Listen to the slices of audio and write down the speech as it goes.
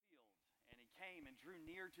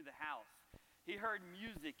drew near to the house, he heard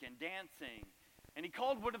music and dancing. And he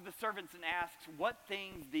called one of the servants and asked what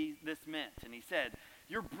things this meant. And he said,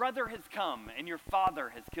 "Your brother has come, and your father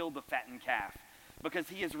has killed the fattened calf, because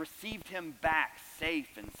he has received him back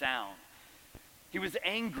safe and sound." He was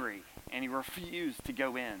angry, and he refused to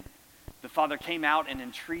go in. The father came out and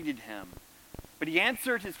entreated him. But he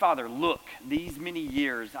answered his father, "Look, these many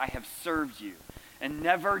years I have served you, and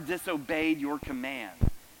never disobeyed your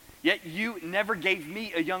command. Yet you never gave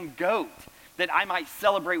me a young goat, that I might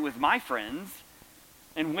celebrate with my friends.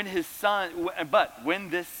 And when this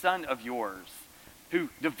son of yours, who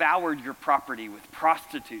devoured your property with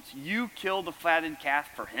prostitutes, you killed the fatted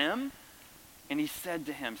calf for him?" And he said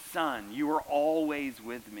to him, "Son, you are always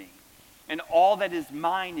with me, and all that is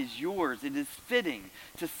mine is yours. It is fitting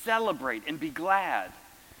to celebrate and be glad.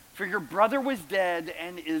 For your brother was dead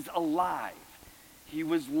and is alive. He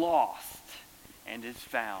was lost and is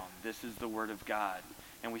found." This is the word of God.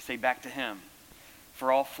 And we say back to him,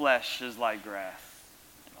 "For all flesh is like grass,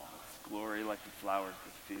 and all its glory like the flowers of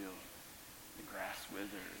the field. The grass withers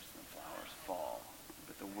and the flowers fall,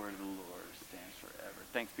 but the word of the Lord stands forever."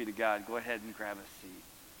 Thanks be to God. Go ahead and grab a seat.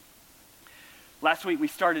 Last week we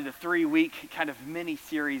started a 3-week kind of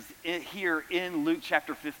mini-series here in Luke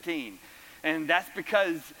chapter 15. And that's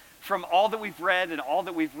because from all that we've read and all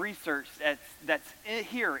that we've researched, that's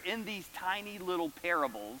here in these tiny little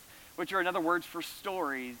parables, which are another word for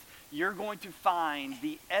stories, you're going to find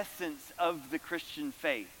the essence of the Christian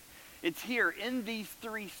faith. It's here in these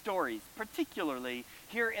 3 stories, particularly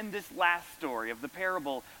here in this last story of the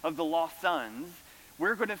parable of the lost sons.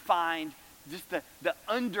 We're going to find just the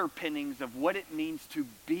underpinnings of what it means to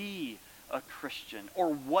be a Christian,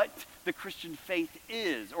 or what the Christian faith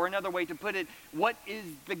is, or another way to put it, what is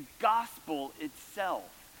the gospel itself.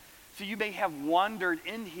 So you may have wandered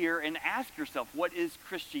in here and asked yourself, what is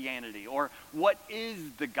Christianity, or what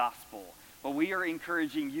is the gospel? Well, we are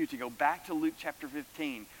encouraging you to go back to Luke chapter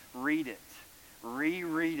 15, read it,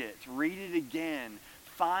 reread it, read it again,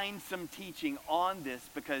 find some teaching on this,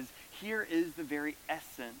 because here is the very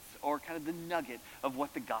essence, or kind of the nugget of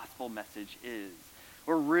what the gospel message is.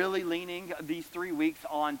 We're really leaning these 3 weeks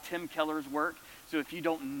on Tim Keller's work. So if you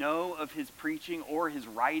don't know of his preaching or his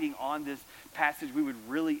writing on this passage, we would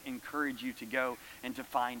really encourage you to go and to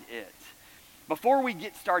find it. Before we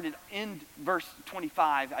get started in verse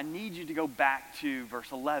 25, I need you to go back to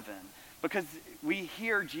verse 11, because we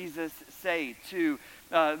hear Jesus say to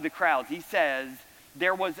the crowds, he says,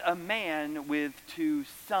 "There was a man with 2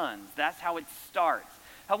 sons." That's how it starts.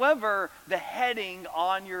 However, the heading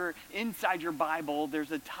on inside your Bible,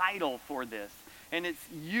 there's a title for this. And it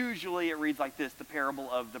reads like this: the parable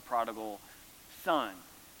of the prodigal son,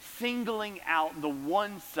 singling out the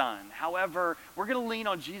one son. However, we're going to lean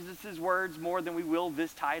on Jesus' words more than we will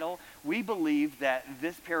this title. We believe that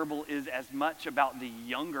this parable is as much about the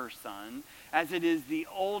younger son as it is the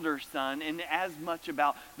older son, and as much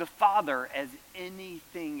about the father as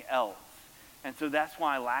anything else. And so that's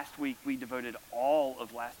why last week we devoted all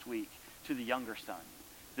of last week to the younger son.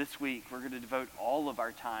 This week we're going to devote all of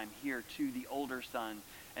our time here to the older son.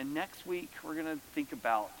 And next week we're going to think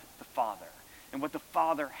about the father and what the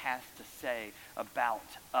father has to say about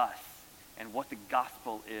us and what the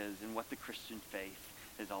gospel is and what the Christian faith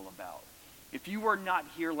is all about. If you were not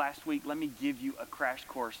here last week, let me give you a crash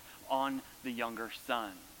course on the younger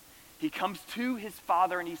son. He comes to his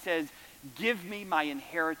father and he says, "Give me my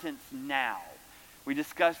inheritance now." We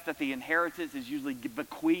discussed that the inheritance is usually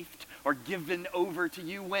bequeathed or given over to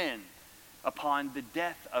you when? Upon the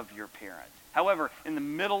death of your parent. However, in the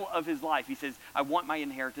middle of his life, he says, "I want my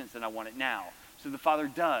inheritance and I want it now." So the father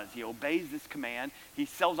does. He obeys this command. He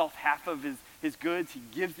sells off half of his goods. He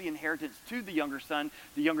gives the inheritance to the younger son.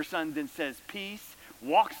 The younger son then says, "Peace,"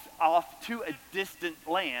 walks off to a distant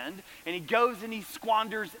land, and he goes and he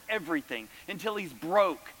squanders everything until he's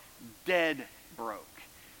broke, dead broke.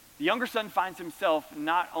 The younger son finds himself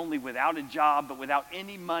not only without a job, but without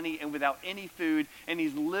any money and without any food, and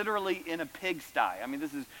he's literally in a pigsty. I mean,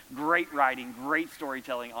 this is great writing, great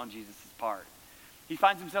storytelling on Jesus' part. He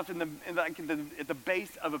finds himself at the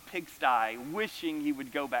base of a pigsty, wishing he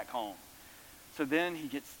would go back home. So then he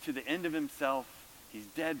gets to the end of himself. He's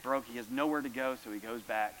dead broke. He has nowhere to go, so he goes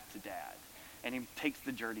back to dad, and he takes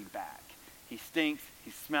the journey back. He stinks.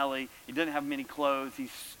 He's smelly. He doesn't have many clothes.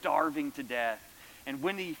 He's starving to death. And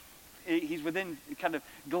when he's within kind of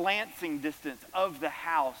glancing distance of the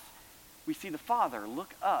house, we see the father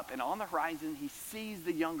look up, and on the horizon he sees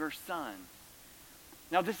the younger son.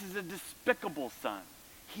 Now this is a despicable son.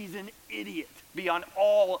 He's an idiot beyond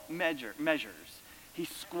all measures. He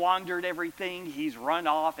squandered everything. He's run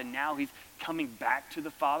off, and now he's coming back to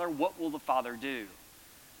the father. What will the father do?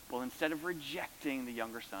 Well, instead of rejecting the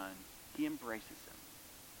younger son, he embraces him.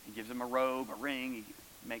 He gives him a robe, a ring. He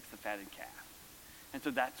makes the fatted calf. And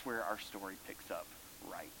so that's where our story picks up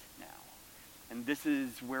right now. And this is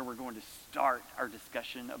where we're going to start our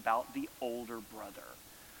discussion about the older brother.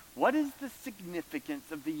 What is the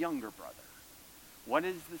significance of the younger brother? What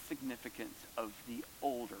is the significance of the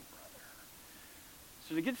older brother?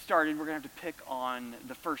 So to get started, we're going to have to pick on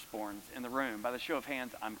the firstborns in the room. By the show of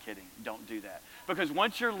hands, I'm kidding. Don't do that. Because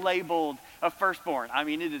once you're labeled a firstborn, I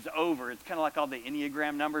mean, it is over. It's kind of like all the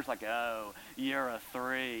Enneagram numbers, like, oh, you're a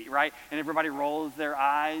 3, right? And everybody rolls their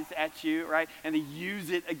eyes at you, right? And they use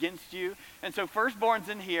it against you. And so firstborns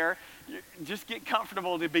in here, just get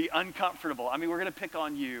comfortable to be uncomfortable. I mean, we're going to pick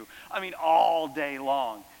on you, all day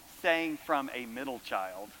long. Saying from a middle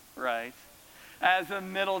child, right? As a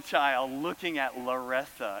middle child looking at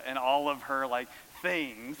Larissa and all of her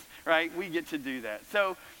things, right? We get to do that.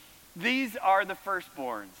 So these are the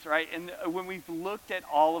firstborns, right? And when we've looked at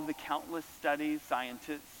all of the countless studies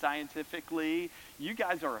scientifically, you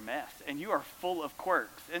guys are a mess and you are full of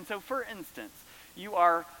quirks. And so for instance, you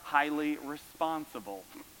are highly responsible.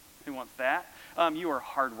 Who wants that? You are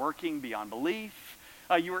hardworking beyond belief.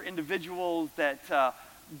 You are individuals that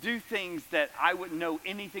do things that I wouldn't know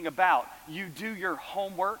anything about. You do your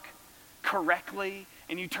homework correctly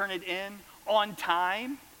and you turn it in on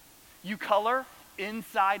time. You color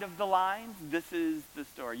inside of the lines. This is the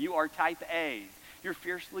story. You are type A's. You're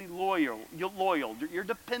fiercely loyal. You're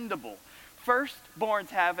dependable. Firstborns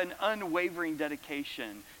have an unwavering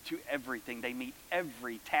dedication to everything. They meet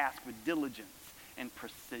every task with diligence and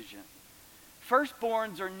precision.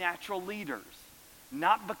 Firstborns are natural leaders.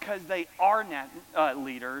 Not because they are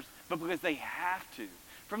leaders, but because they have to.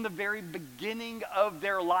 From the very beginning of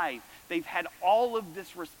their life, they've had all of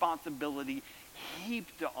this responsibility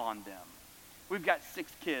heaped on them. We've got 6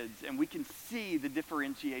 kids, and we can see the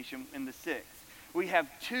differentiation in the 6. We have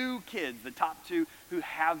 2 kids, the top 2, who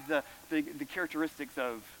have the characteristics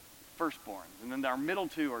of firstborns. And then our middle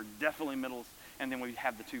 2 are definitely middles, and then we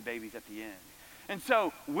have the 2 babies at the end. And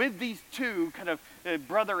so with these 2 kind of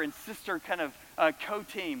brother and sister kind of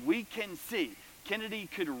co-team, we can see Kennedy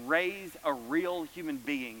could raise a real human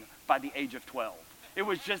being by the age of 12. It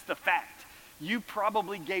was just a fact. You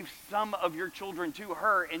probably gave some of your children to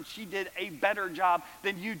her and she did a better job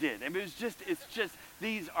than you did. It's just,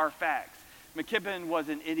 these are facts. McKibben was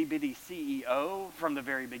an itty-bitty CEO from the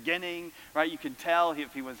very beginning, right? You could tell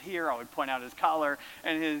if he was here, I would point out his collar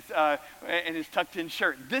and his tucked-in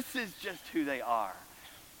shirt. This is just who they are.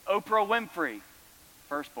 Oprah Winfrey,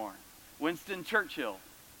 firstborn. Winston Churchill,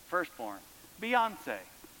 firstborn. Beyonce,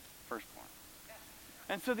 firstborn.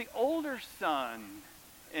 And so the older son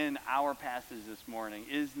in our passage this morning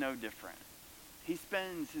is no different. He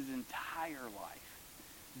spends his entire life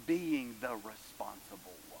being the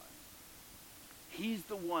responsible one. He's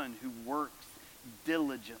the one who works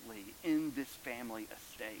diligently in this family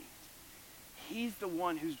estate. He's the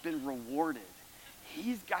one who's been rewarded.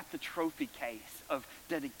 He's got the trophy case of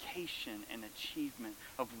dedication and achievement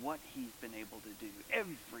of what he's been able to do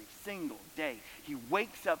every single day. He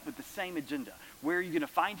wakes up with the same agenda. Where are you going to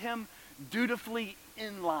find him? Dutifully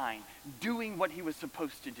in line, doing what he was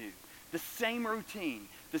supposed to do. The same routine,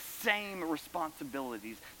 the same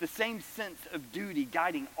responsibilities, the same sense of duty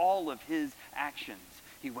guiding all of his actions.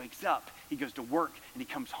 He wakes up, he goes to work, and he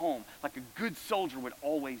comes home like a good soldier would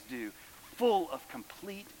always do, full of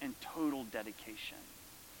complete and total dedication.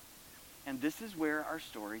 And this is where our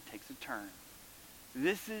story takes a turn.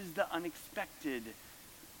 This is the unexpected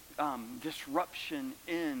disruption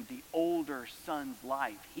in the older son's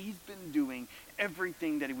life. He's been doing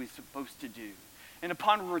everything that he was supposed to do. And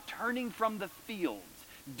upon returning from the fields,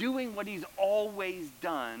 doing what he's always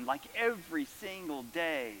done, like every single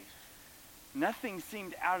day, nothing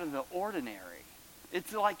seemed out of the ordinary.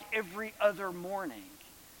 It's like every other morning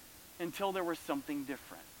until there was something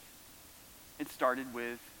different. It started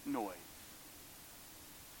with noise.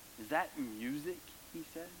 Is that music, he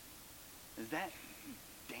said? Is that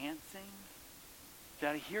dancing? Did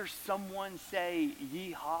I hear someone say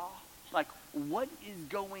yeehaw? Like, what is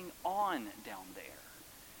going on down there?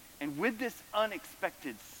 And with this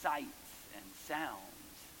unexpected sights and sounds,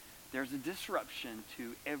 there's a disruption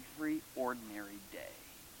to every ordinary day.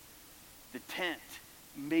 The tent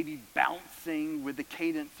may be bouncing with the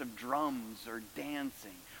cadence of drums or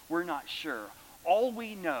dancing. We're not sure. All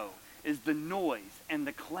we know is the noise and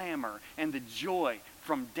the clamor and the joy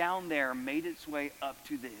from down there made its way up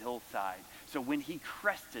to the hillside. So when he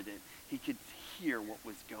crested it, he could hear what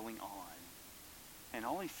was going on. And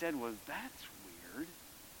all he said was, "That's weird."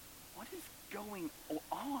 what is going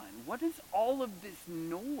on? What is all of this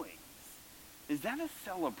noise? Is that a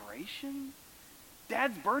celebration?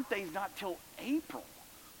 Dad's birthday is not till April.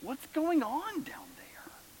 What's going on down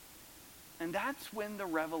there? And that's when the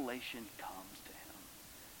revelation comes to him.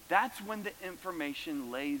 That's when the information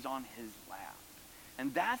lays on his lap.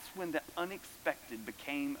 And that's when the unexpected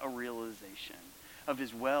became a realization of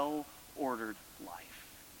his well-ordered life.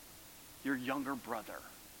 Your younger brother,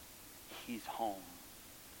 he's home.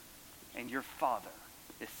 And your father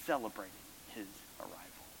is celebrating his arrival.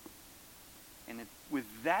 And with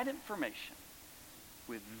that information,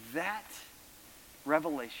 with that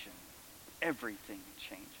revelation, everything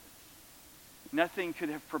changes. Nothing could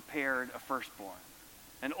have prepared a firstborn,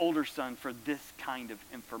 an older son, for this kind of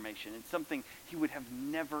information. It's something he would have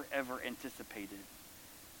never, ever anticipated.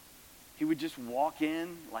 He would just walk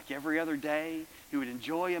in like every other day. He would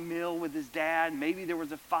enjoy a meal with his dad. Maybe there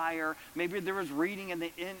was a fire. Maybe there was reading at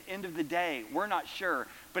the end of the day. We're not sure.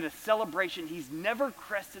 But a celebration. He's never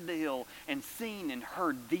crested the hill and seen and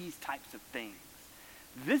heard these types of things.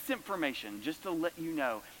 This information, just to let you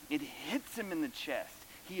know, it hits him in the chest.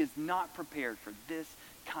 He is not prepared for this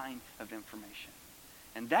kind of information.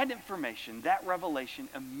 And that information, that revelation,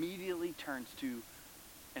 immediately turns to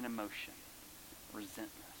an emotion,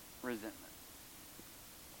 resentment.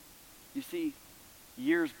 You see,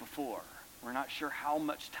 years before, we're not sure how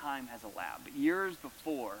much time has elapsed, but years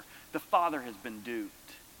before, the father has been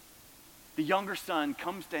duped. The younger son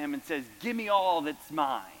comes to him and says, "Give me all that's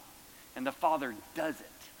mine." And the father does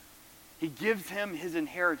it. He gives him his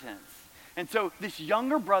inheritance. And so this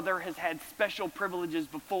younger brother has had special privileges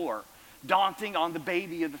before, daunting on the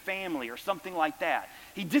baby of the family or something like that.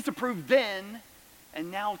 He disapproved then,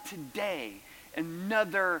 and now today,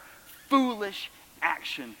 another foolish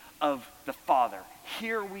action of the father.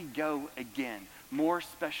 Here we go again. More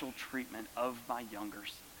special treatment of my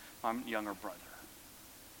younger brother.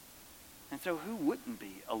 And so who wouldn't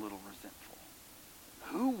be a little resentful?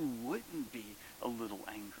 Who wouldn't be a little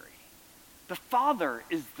angry? The father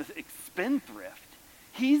is the spendthrift.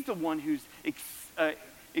 He's the one who's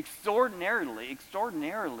extraordinarily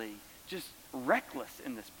just reckless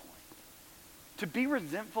in this point. To be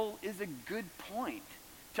resentful is a good point.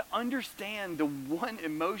 To understand the one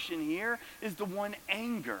emotion here is the one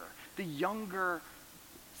anger. The younger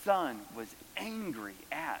son was angry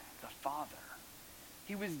at the father.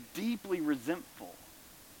 He was deeply resentful.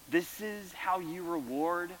 This is how you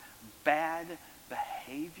reward bad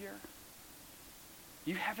behavior?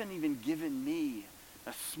 You haven't even given me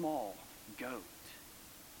a small goat.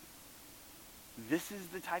 This is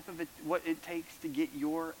the type of what it takes to get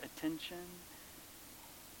your attention.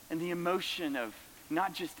 And the emotion of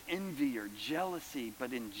not just envy or jealousy,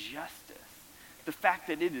 but injustice. The fact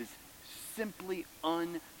that it is simply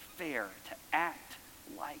unfair to act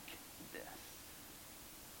like this.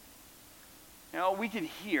 Now, we could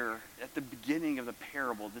hear at the beginning of the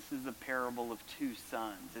parable, this is the parable of two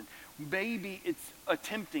sons. And maybe it's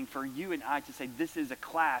attempting for you and I to say this is a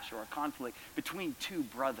clash or a conflict between two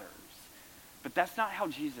brothers. But that's not how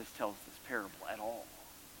Jesus tells this parable at all.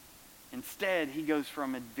 Instead, he goes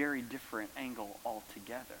from a very different angle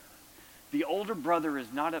altogether. The older brother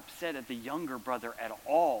is not upset at the younger brother at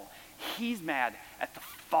all. He's mad at the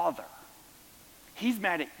father. He's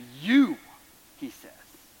mad at you, he says.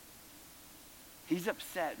 He's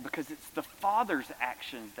upset because it's the father's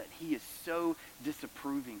actions that he is so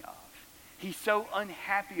disapproving of. He's so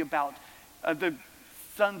unhappy about the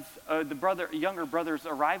younger brother's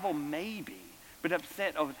arrival, maybe, but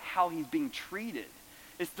upset of how he's being treated.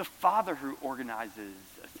 It's the father who organizes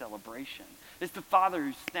a celebration. It's the father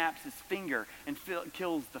who snaps his finger and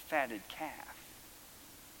kills the fatted calf.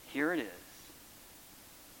 Here it is.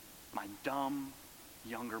 My dumb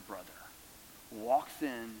younger brother walks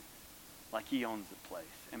in like he owns the place,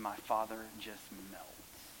 and my father just melts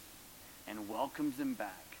and welcomes him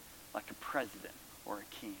back like a president or a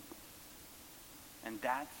king. And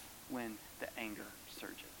that's when the anger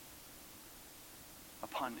surges.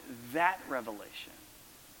 Upon that revelation,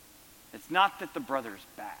 it's not that the brother's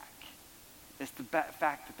back. It's the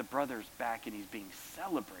fact that the brother's back and he's being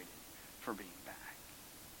celebrated for being back.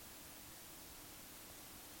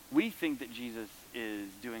 We think that Jesus is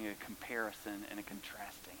doing a comparison and a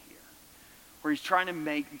contrasting here, where he's trying to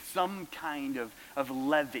make some kind of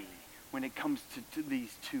levy when it comes to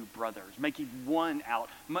these two brothers, making one out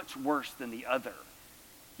much worse than the other.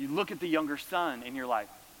 You look at the younger son and you're like,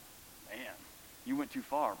 man, you went too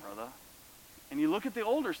far, brother. And you look at the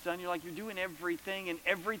older son, you're like, you're doing everything, and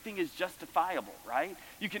everything is justifiable, right?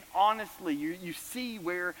 You can honestly, you see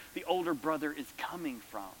where the older brother is coming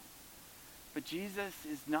from. But Jesus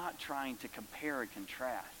is not trying to compare and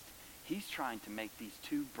contrast. he's trying to make these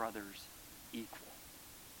two brothers equal.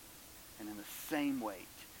 And in the same weight,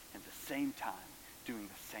 at the same time, doing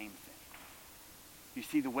the same thing. You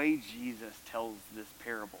see, the way Jesus tells this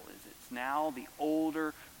parable is it's now the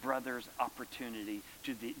older brother's opportunity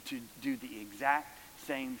to do the exact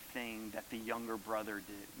same thing that the younger brother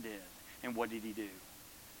did. And what did he do?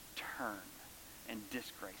 Turn and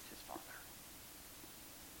disgrace his father.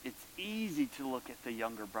 It's easy to look at the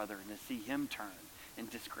younger brother and to see him turn and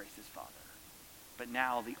disgrace his father. But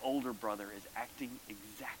now the older brother is acting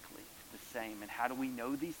exactly the same. And how do we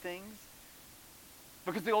know these things?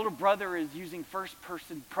 Because the older brother is using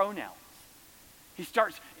first-person pronouns. He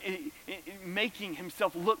starts making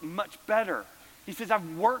himself look much better. He says,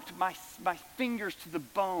 I've worked my fingers to the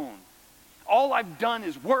bone. All I've done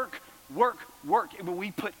is work. And when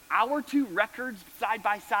we put our two records side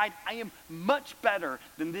by side, I am much better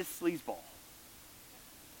than this sleazeball.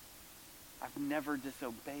 I've never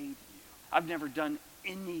disobeyed you. I've never done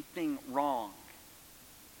anything wrong.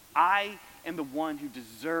 I am the one who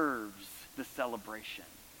deserves the celebration.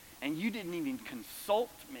 And you didn't even consult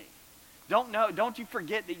me. Don't you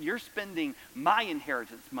forget that you're spending my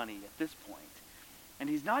inheritance money at this point. And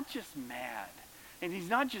he's not just mad, and he's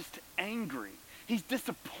not just angry. He's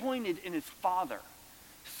disappointed in his father.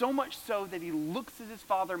 So much so that he looks at his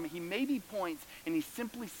father, he maybe points, and he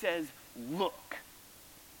simply says, look.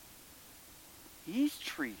 He's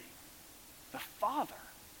treating the father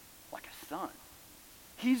like a son.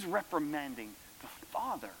 He's reprimanding the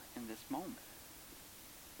father in this moment.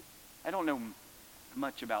 I don't know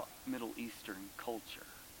much about Middle Eastern culture.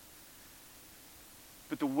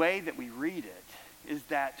 But the way that we read it is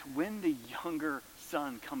that when the younger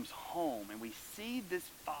son comes home and we see this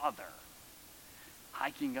father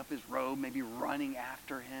hiking up his robe, maybe running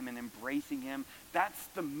after him and embracing him, that's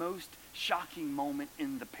the most shocking moment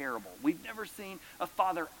in the parable. We've never seen a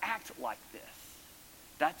father act like this.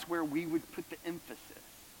 That's where we would put the emphasis.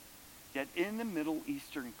 Yet in the Middle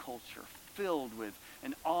Eastern culture, filled with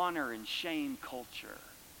an honor and shame culture,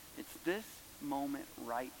 it's this moment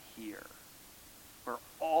right here where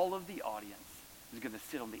all of the audience is going to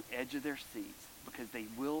sit on the edge of their seats because they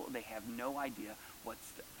have no idea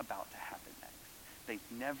what's about to happen next.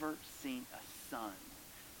 They've never seen a son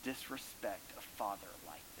disrespect a father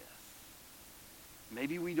like this.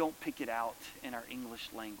 Maybe we don't pick it out in our English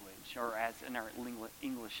language or as in our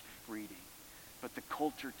English reading, but the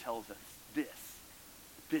culture tells us this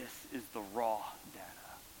is the raw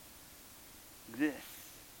data. This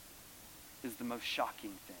is the most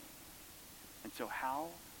shocking thing. And so how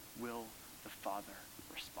will the father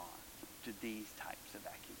respond to these types of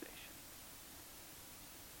accusations?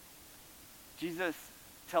 Jesus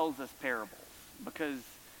tells us parables because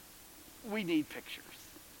we need pictures.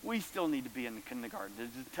 We still need to be in the kindergarten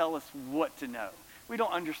to tell us what to know. We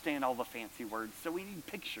don't understand all the fancy words, so we need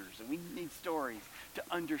pictures and we need stories to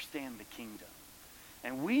understand the kingdom.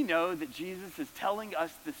 And we know that Jesus is telling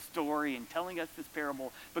us this story and telling us this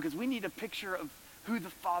parable because we need a picture of who the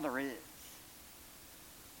Father is.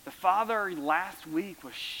 The Father last week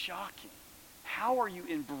was shocking. How are you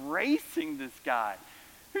embracing this guy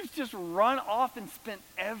who's just run off and spent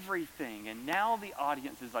everything? And now the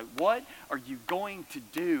audience is like, what are you going to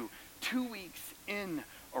do 2 weeks in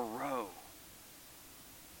a row?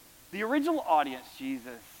 The original audience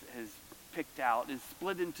Jesus has picked out is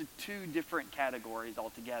split into two different categories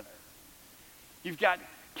altogether. You've got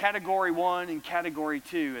category 1 and category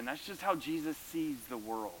 2, and that's just how Jesus sees the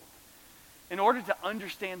world. In order to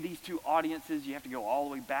understand these two audiences, you have to go all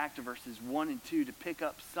the way back to verses 1 and 2 to pick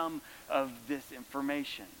up some of this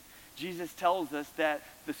information. Jesus tells us that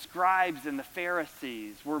the scribes and the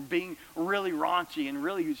Pharisees were being really raunchy and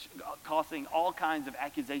really causing all kinds of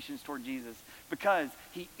accusations toward Jesus because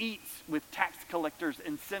he eats with tax collectors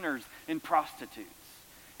and sinners and prostitutes.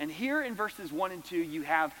 And here in verses 1 and 2, you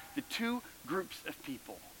have the two groups of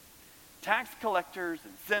people. Tax collectors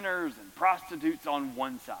and sinners and prostitutes on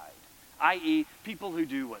one side, i.e. people who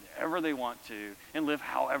do whatever they want to and live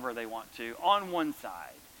however they want to on one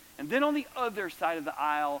side. And then on the other side of the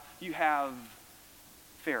aisle, you have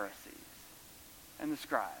Pharisees and the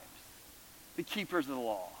scribes, the keepers of the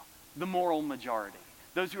law, the moral majority,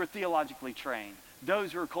 those who are theologically trained,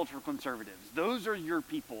 those who are cultural conservatives. Those are your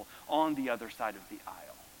people on the other side of the aisle.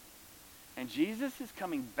 And Jesus is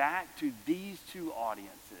coming back to these two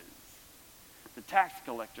audiences, the tax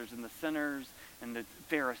collectors and the sinners and the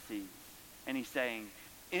Pharisees. And he's saying,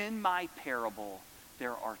 in my parable,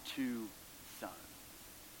 there are two sons.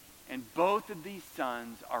 And both of these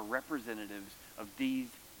sons are representatives of these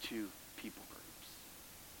two people groups.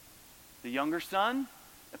 The younger son,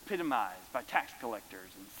 epitomized by tax collectors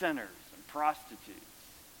and sinners and prostitutes.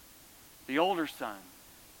 The older son,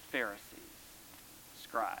 Pharisees,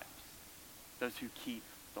 scribes, those who keep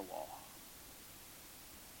the law.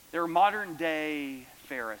 There are modern day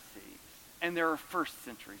Pharisees, and there are first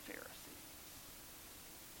century Pharisees.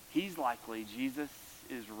 Jesus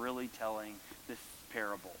is really telling this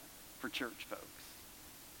parable for church folks.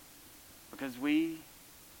 Because we,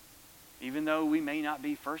 even though we may not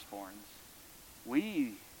be firstborns,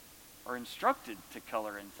 we are instructed to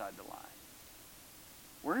color inside the lines.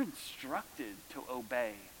 We're instructed to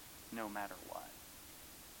obey no matter what.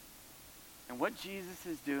 And what Jesus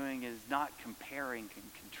is doing is not comparing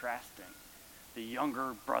and contrasting. The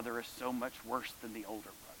younger brother is so much worse than the older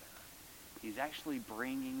brother. He's actually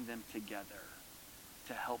bringing them together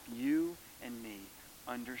to help you and me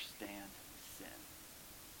understand sin.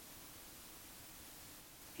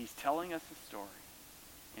 He's telling us a story,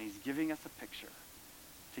 and he's giving us a picture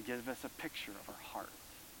to give us a picture of our heart.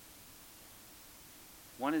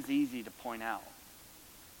 One is easy to point out.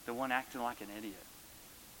 The one acting like an idiot.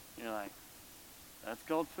 You're like, that's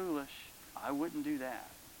called foolish. I wouldn't do that.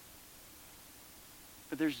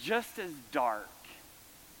 But there's just as dark,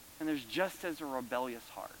 and there's just as a rebellious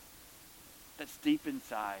heart that's deep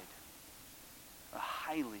inside a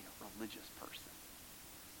highly religious person.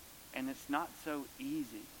 And it's not so easy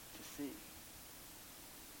to see.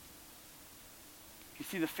 You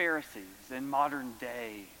see, the Pharisees and modern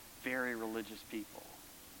day very religious people,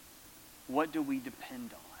 what do we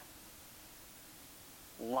depend on?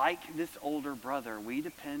 Like this older brother, we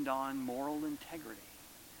depend on moral integrity.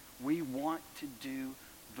 We want to do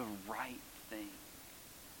the right thing.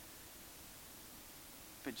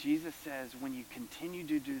 But Jesus says when you continue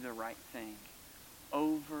to do the right thing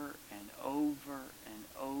over and over and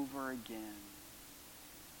over again,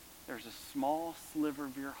 there's a small sliver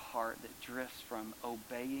of your heart that drifts from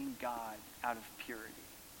obeying God out of purity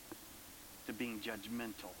to being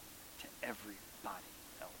judgmental to everybody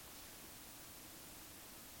else.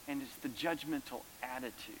 And it's the judgmental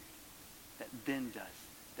attitude that then does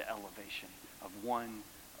the elevation of one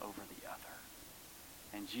over the other.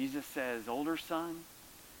 And Jesus says, older son,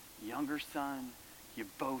 younger son, you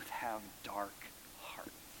both have dark hearts.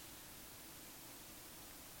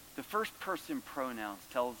 The first person pronouns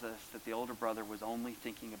tells us that the older brother was only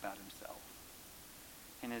thinking about himself.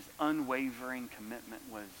 And his unwavering commitment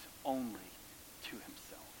was only to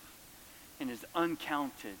himself. And his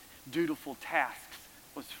uncounted, dutiful tasks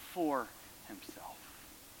was for himself.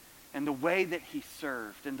 And the way that he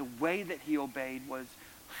served and the way that he obeyed was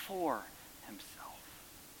for himself.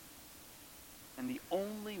 And the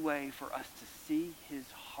only way for us to see his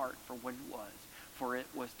heart for what it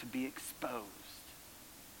was to be exposed.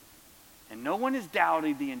 And no one is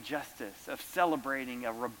doubting the injustice of celebrating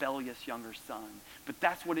a rebellious younger son, but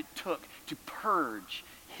that's what it took to purge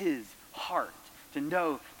his heart, to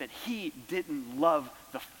know that he didn't love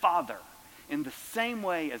the Father in the same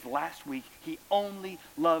way as last week he only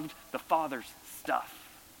loved the Father's stuff.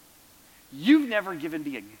 You've never given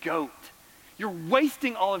me a goat. You're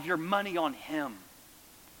wasting all of your money on him.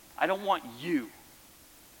 I don't want you.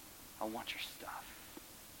 I want your stuff.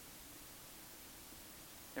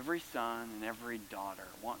 Every son and every daughter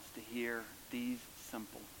wants to hear these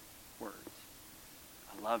simple words.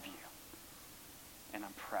 I love you, and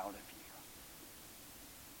I'm proud of you.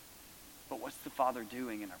 But what's the Father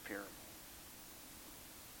doing in our parable?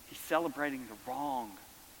 He's celebrating the wrong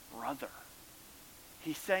brother.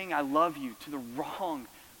 He's saying, I love you to the wrong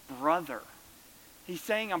brother. He's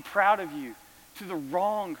saying, I'm proud of you to the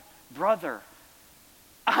wrong brother.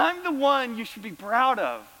 I'm the one you should be proud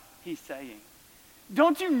of, he's saying.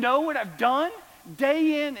 Don't you know what I've done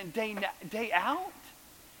day in and day out?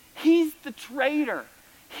 He's the traitor.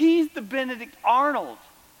 He's the Benedict Arnold.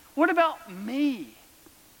 What about me?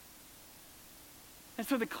 And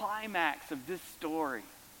so the climax of this story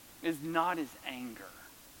is not his anger.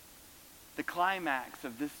 The climax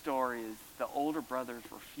of this story is the older brother's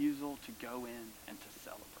refusal to go in and to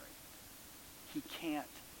celebrate. He can't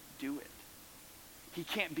do it. He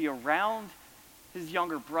can't be around his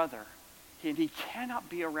younger brother, and he cannot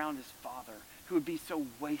be around his father, who would be so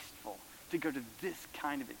wasteful to go to this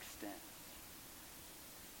kind of extent.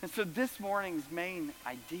 And so this morning's main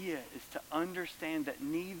idea is to understand that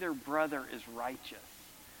neither brother is righteous,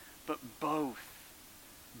 but both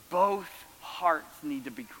hearts need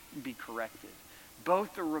to be corrected.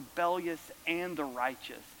 Both the rebellious and the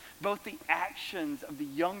righteous. Both the actions of the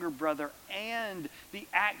younger brother and the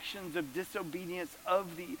actions of disobedience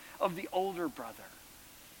of the older brother.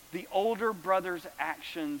 The older brother's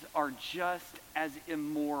actions are just as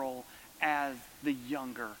immoral as the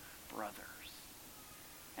younger brother's.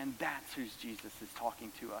 And that's who Jesus is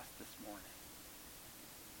talking to us this morning.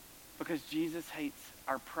 Because Jesus hates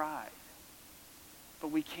our pride. But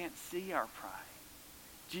we can't see our pride.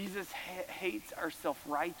 Jesus hates our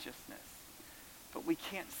self-righteousness. But we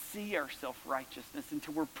can't see our self-righteousness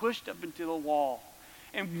until we're pushed up into the wall.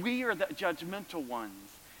 And we are the judgmental ones.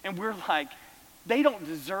 And we're like, they don't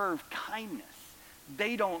deserve kindness.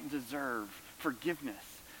 They don't deserve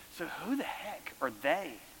forgiveness. So who the heck are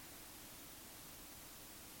they?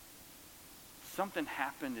 Something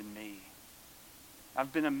happened in me.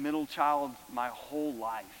 I've been a middle child my whole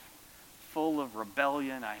life, full of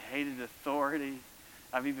rebellion. I hated authority.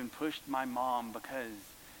 I've even pushed my mom because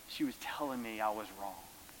she was telling me I was wrong.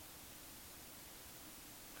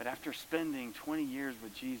 But after spending 20 years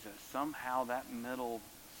with Jesus, somehow that middle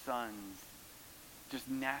son's just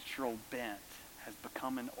natural bent has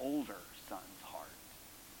become an older son's heart.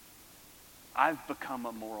 I've become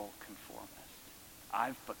a moral conformist.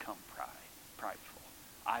 I've become prideful.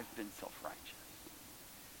 I've been self-righteous.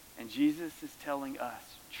 And Jesus is telling us,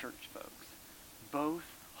 church folks, both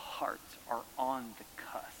hearts are on the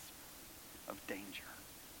cusp of danger.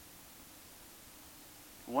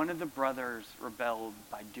 One of the brothers rebelled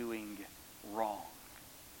by doing wrong.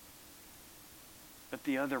 But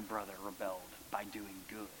the other brother rebelled by doing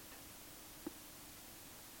good.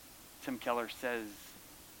 Tim Keller says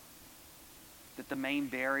that the main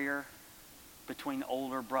barrier between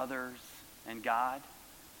older brothers and God,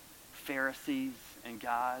 Pharisees and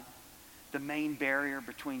God, the main barrier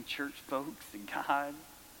between church folks and God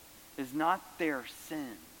is not their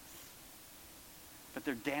sins, but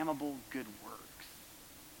their damnable good works.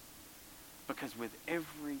 Because with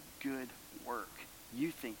every good work, you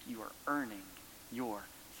think you are earning your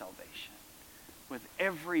salvation. With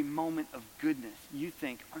every moment of goodness, you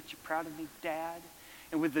think, aren't you proud of me, Dad?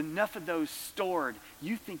 And with enough of those stored,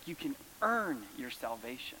 you think you can earn your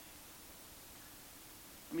salvation.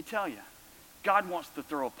 Let me tell you, God wants to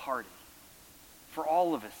throw a party for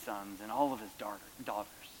all of his sons and all of his daughters.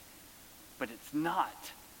 But it's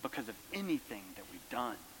not because of anything that we've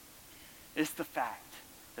done. It's the fact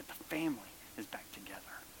that the family is back together.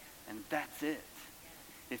 And that's it.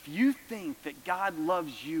 If you think that God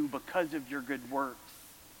loves you because of your good works,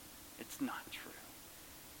 it's not true.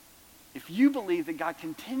 If you believe that God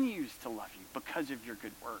continues to love you because of your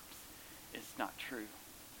good works, it's not true.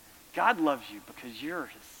 God loves you because you're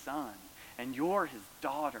his son and you're his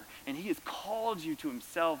daughter, and he has called you to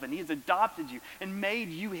himself, and he has adopted you and made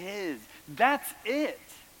you his. That's it.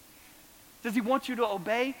 Does he want you to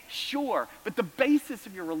obey? Sure. But the basis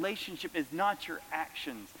of your relationship is not your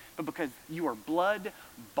actions, but because you are blood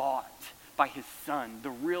bought by his son, the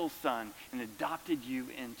real son, and adopted you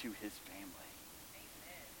into his family.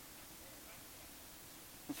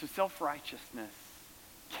 And so self-righteousness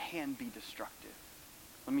can be destructive.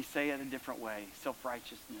 Let me say it a different way.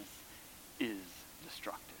 Self-righteousness is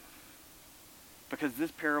destructive. Because this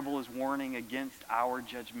parable is warning against our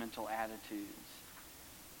judgmental attitudes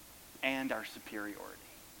and our superiority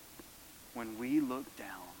when we look down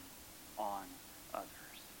on others.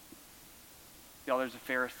 Y'all, there's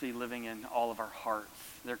a Pharisee living in all of our hearts.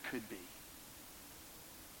 There could be.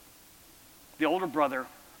 The older brother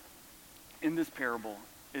in this parable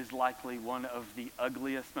is likely one of the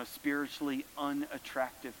ugliest, most spiritually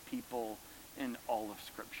unattractive people in all of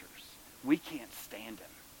Scriptures. We can't stand him.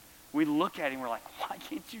 We look at him and we're like, why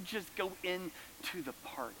can't you just go into the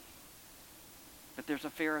party? But there's a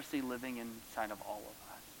Pharisee living inside of all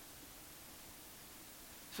of us.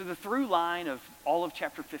 So the through line of all of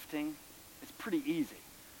chapter 15 is pretty easy.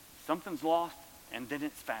 Something's lost and then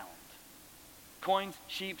it's found. Coins,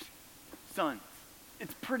 sheep, sons.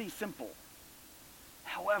 It's pretty simple.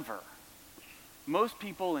 However, most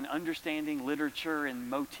people in understanding literature and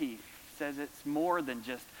motif says it's more than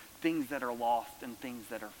just things that are lost and things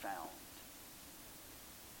that are found.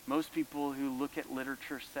 Most people who look at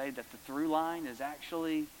literature say that the through line is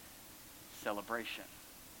actually celebration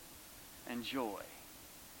and joy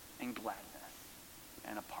and gladness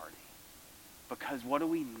and a party. Because what do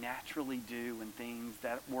we naturally do when things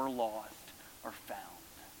that were lost are found?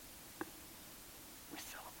 We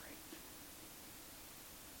celebrate.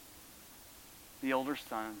 The older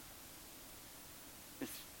son is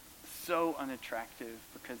so unattractive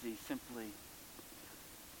because he simply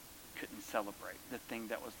couldn't celebrate the thing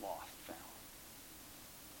that was lost found.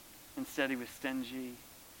 Instead, he was stingy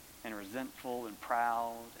and resentful and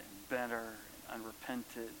proud and bitter and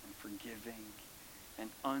unrepentant and forgiving and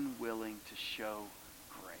unwilling to show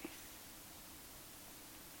grace.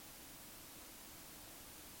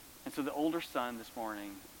 And so the older son this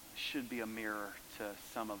morning should be a mirror to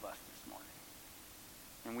some of us this morning.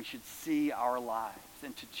 And we should see our lives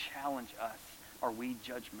and to challenge us, are we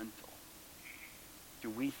judgmental? do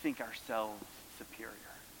we think ourselves superior?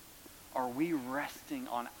 Are we resting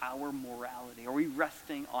on our morality? Are we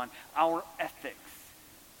resting on our ethics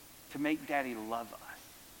to make Daddy love us?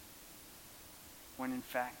 When in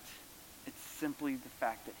fact, it's simply the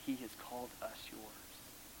fact that he has called us yours.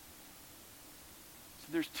 So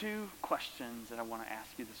there's two questions that I want to ask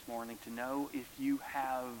you this morning to know if you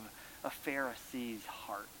have a Pharisee's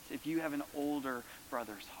heart, if you have an older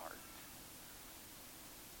brother's heart.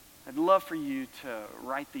 I'd love for you to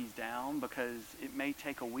write these down because it may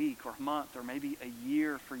take a week or a month or maybe a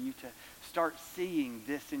year for you to start seeing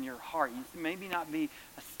this in your heart. It maybe not be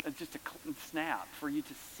just a snap for you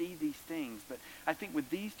to see these things, but I think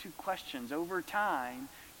with these two questions, over time,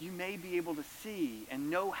 you may be able to see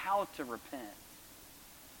and know how to repent.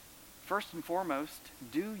 First and foremost,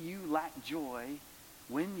 do you lack joy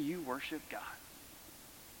when you worship God?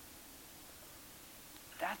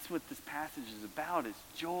 That's what this passage is about, is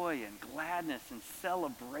joy and gladness and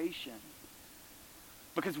celebration.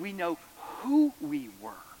 Because we know who we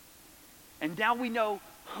were. And now we know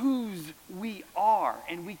whose we are.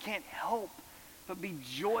 And we can't help but be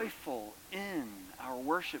joyful in our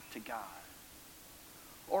worship to God.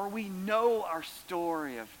 Or we know our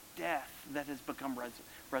story of death that has become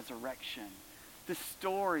resurrection. The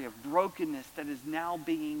story of brokenness that is now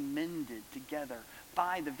being mended together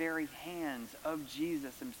by the very hands of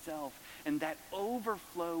Jesus himself. And that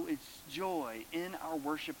overflow is joy in our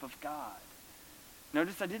worship of God.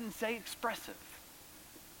 Notice I didn't say expressive.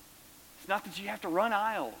 It's not that you have to run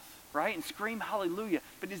aisles, right, and scream hallelujah.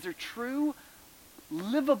 But is there true,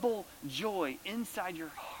 livable joy inside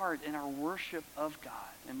your heart in our worship of God?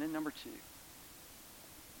 And then number two,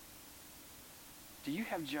 do you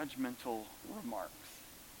have judgmental remarks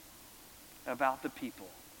about the people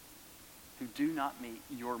who do not meet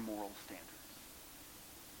your moral standards?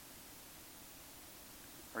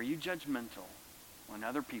 Are you judgmental when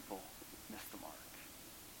other people miss the mark?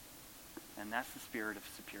 And that's the spirit of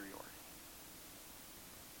superiority.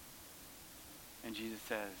 And Jesus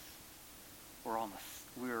says, we're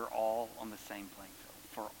all on the same playing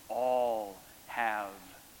field. For all have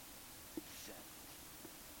sinned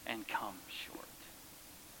and come short.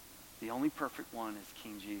 The only perfect one is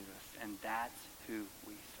King Jesus, and that's who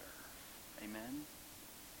we serve. Amen?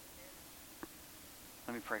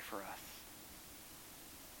 Let me pray for us.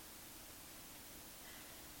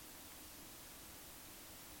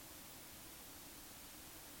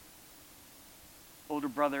 Older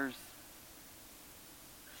brothers,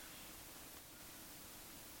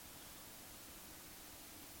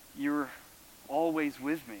 you're always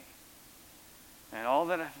with me, and all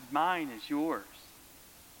that is mine is yours.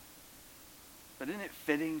 But isn't it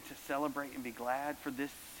fitting to celebrate and be glad for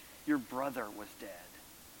this? Your brother was dead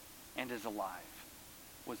and is alive,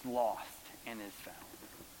 was lost and is found.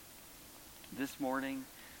 This morning,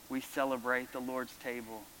 we celebrate the Lord's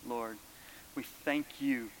table. Lord, we thank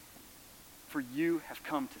you for you have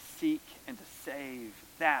come to seek and to save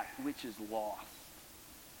that which is lost.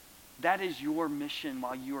 That is your mission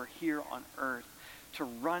while you are here on earth, to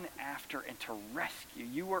run after and to rescue.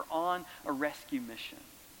 You are on a rescue mission.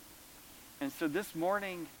 And so this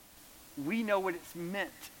morning, we know what it's meant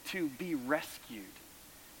to be rescued,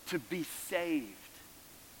 to be saved.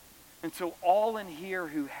 And so all in here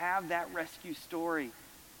who have that rescue story,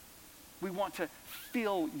 we want to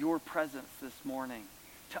feel your presence this morning,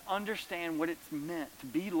 to understand what it's meant to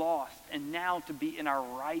be lost and now to be in our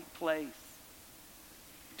right place,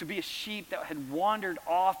 to be a sheep that had wandered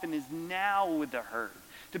off and is now with the herd,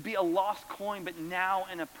 to be a lost coin but now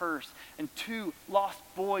in a purse, and two lost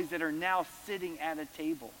boys that are now sitting at a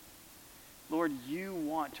table. Lord, you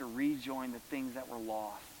want to rejoin the things that were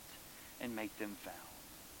lost and make them found.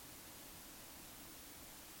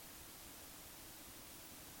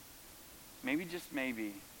 Maybe, just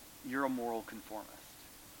maybe, you're a moral conformist.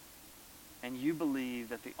 And you believe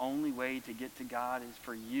that the only way to get to God is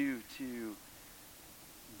for you to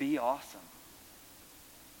be awesome,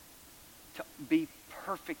 to be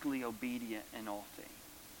perfectly obedient in all things.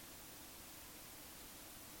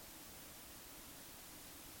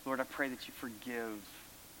 Lord, I pray that you forgive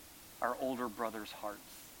our older brothers' hearts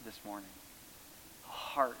this morning. A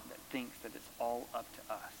heart that thinks that it's all up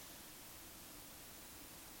to us.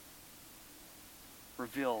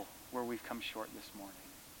 Reveal where we've come short this morning.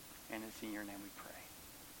 And it's in your name we pray.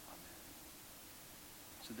 Amen.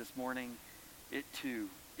 So this morning, it too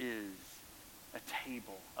is a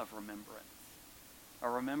table of remembrance. A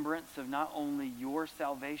remembrance of not only your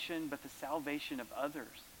salvation, but the salvation of others.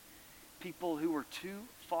 People who were too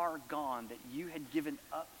far gone that you had given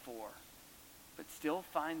up for, but still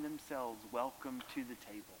find themselves welcome to the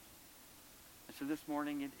table. And so this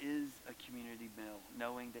morning it is a community meal,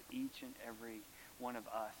 knowing that each and every one of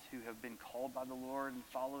us who have been called by the Lord and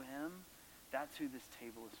follow him, that's who this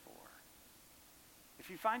table is for. If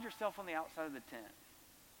you find yourself on the outside of the tent,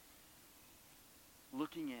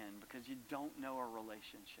 looking in because you don't know a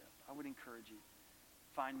relationship, I would encourage you,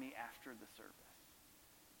 find me after the service.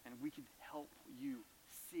 And we can help you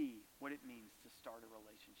see what it means to start a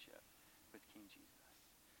relationship with King Jesus.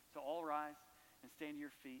 So all rise and stand to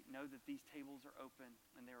your feet. Know that these tables are open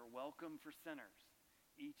and they are welcome for sinners,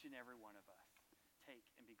 each and every one of us. Take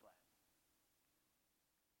and be glad.